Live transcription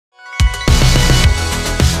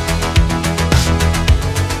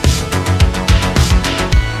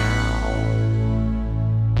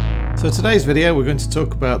So today's video we're going to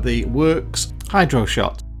talk about the Worx Hydro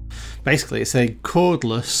Shot. Basically it's a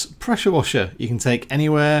cordless pressure washer you can take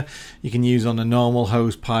anywhere. You can use on a normal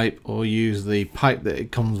hose pipe or use the pipe that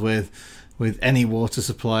it comes with any water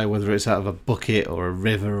supply, whether it's out of a bucket or a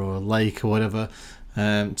river or a lake or whatever,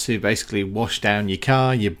 to basically wash down your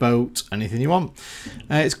car, your boat, anything you want.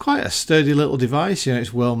 It's quite a sturdy little device, you know,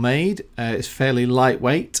 it's well made, it's fairly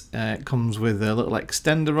lightweight, it comes with a little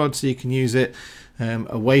extender rod so you can use it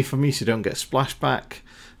away from you so you don't get splashback,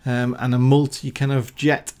 and a multi kind of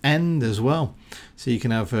jet end as well, so you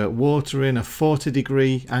can have water in a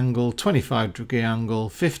 40-degree angle, 25-degree angle,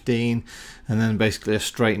 15, and then basically a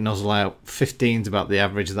straight nozzle out. 15 is about the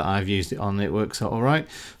average that I've used it on. It works out all right.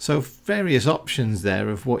 So various options there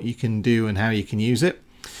of what you can do and how you can use it.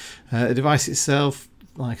 The device itself,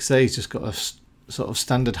 like I say, it's just got a sort of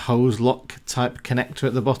standard hose lock type connector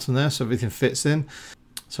at the bottom there, so everything fits in.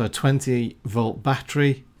 So a 20-volt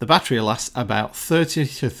battery. The battery will last about 30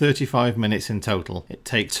 to 35 minutes in total. It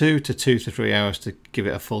takes 2 to 3 hours to give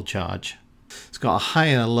it a full charge. It's got a high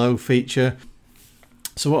and a low feature.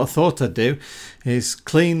 So what I thought I'd do is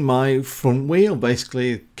clean my front wheel.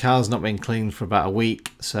 Basically, the car's not been cleaned for about a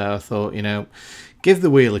week. So I thought, you know, give the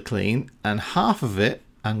wheel a clean, and half of it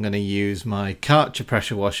I'm going to use my Karcher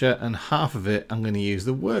pressure washer and half of it I'm going to use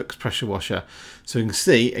the Worx pressure washer. So you can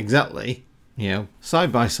see exactly, you know,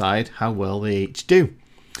 side by side how well they each do.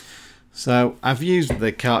 So I've used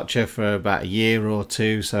the Karcher for about a year or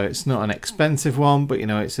two, so it's not an expensive one, but you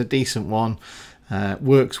know, it's a decent one.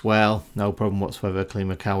 Works well, no problem whatsoever. Clean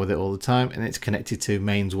my car with it all the time, and it's connected to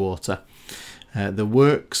mains water. The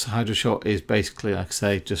Worx Hydro Shot is basically, like I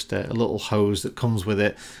say, just a little hose that comes with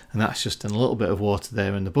it, and that's just a little bit of water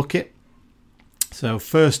there in the bucket. So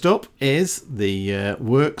first up is the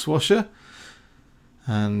Worx washer.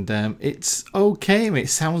 And it's okay. It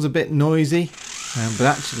sounds a bit noisy, but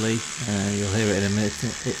actually you'll hear it in a minute.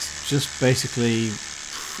 It's just basically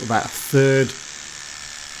about a third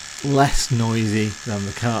less noisy than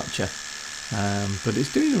the Karcher, but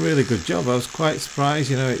it's doing a really good job. I was quite surprised,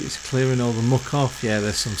 you know, it's clearing all the muck off. Yeah,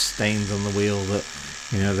 there's some stains on the wheel that,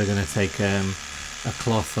 you know, they're going to take a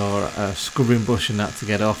cloth or a scrubbing brush and that to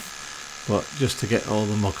get off, but just to get all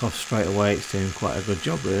the muck off straight away, it's doing quite a good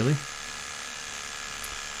job really.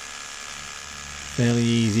 Fairly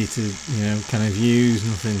easy to, you know, kind of use,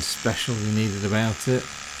 nothing special you needed about it.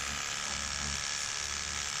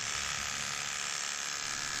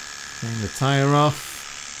 Clean the tyre off,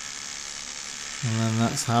 and then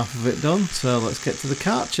that's half of it done. So let's get to the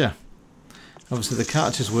Karcher. Obviously the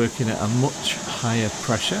Karcher's working at a much higher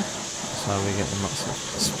pressure, so we get lots of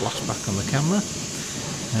splashback on the camera.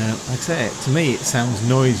 Like I say, to me it sounds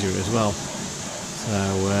noisier as well. So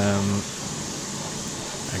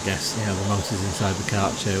I guess, yeah, the motors inside the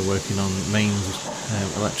Karcher working on mains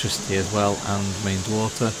electricity as well and mains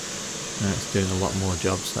water. It's doing a lot more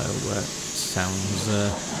jobs, so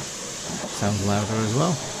sounds louder as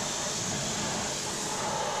well.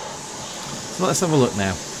 So let's have a look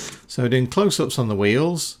now. So doing close-ups on the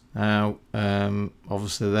wheels. Now,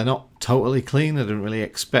 obviously they're not totally clean. I didn't really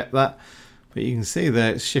expect that, but you can see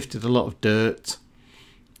there it's shifted a lot of dirt.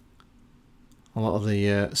 A lot of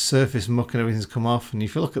the surface muck and everything's come off, and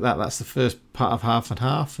if you look at that, that's the first part of half and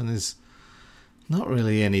half, and there's not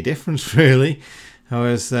really any difference really. I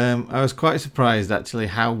was quite surprised actually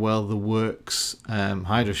how well the Worx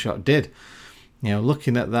Hydro Shot did. You know,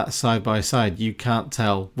 looking at that side by side, you can't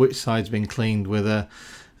tell which side's been cleaned with a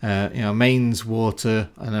you know, mains water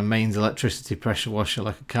and a mains electricity pressure washer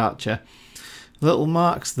like a Karcher. Little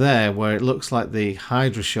marks there where it looks like the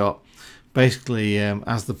Hydro Shot. Basically,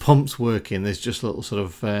 as the pump's working, there's just little sort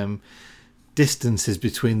of distances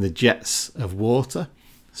between the jets of water.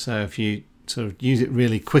 So if you sort of use it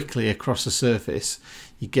really quickly across the surface,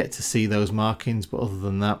 you get to see those markings. But other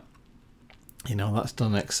than that, you know, that's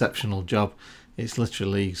done an exceptional job. It's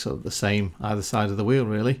literally sort of the same either side of the wheel,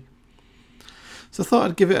 really. So I thought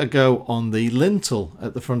I'd give it a go on the lintel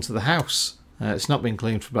at the front of the house. It's not been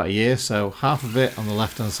cleaned for about a year, so half of it on the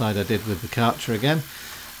left-hand side I did with the Karcher again.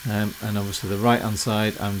 And obviously the right hand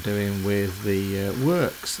side I'm doing with the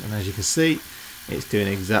Worx, and as you can see it's doing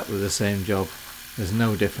exactly the same job. There's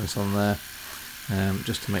no difference on there.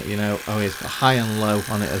 Just to make you know, oh, it's got high and low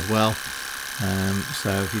on it as well. So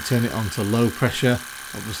if you turn it on to low pressure,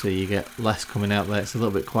 obviously you get less coming out there. It's a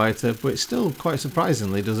little bit quieter, but it still quite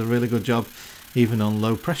surprisingly does a really good job even on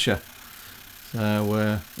low pressure.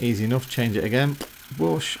 So easy enough. Change it again,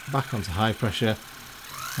 whoosh, back onto high pressure.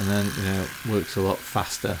 And then, you know, it works a lot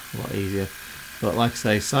faster, a lot easier. But like I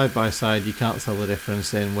say, side by side, you can't tell the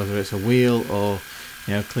difference in whether it's a wheel or,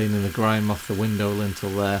 you know, cleaning the grime off the window lintel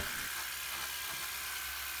there.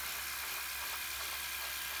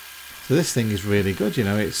 So this thing is really good, you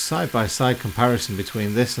know, it's side-by-side comparison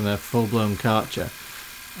between this and a full-blown Karcher.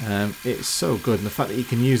 It's so good, and the fact that you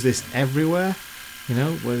can use this everywhere, you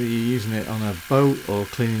know, whether you're using it on a boat or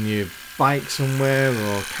cleaning your bike somewhere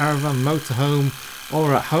or caravan, motorhome,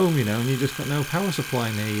 or at home, you know, and you just got no power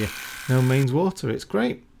supply near you, no mains water. It's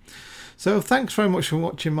great. So thanks very much for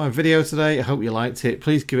watching my video today. I hope you liked it.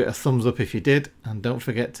 Please give it a thumbs up if you did, and don't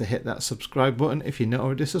forget to hit that subscribe button if you're not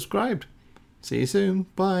already subscribed. See you soon.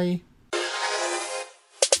 Bye.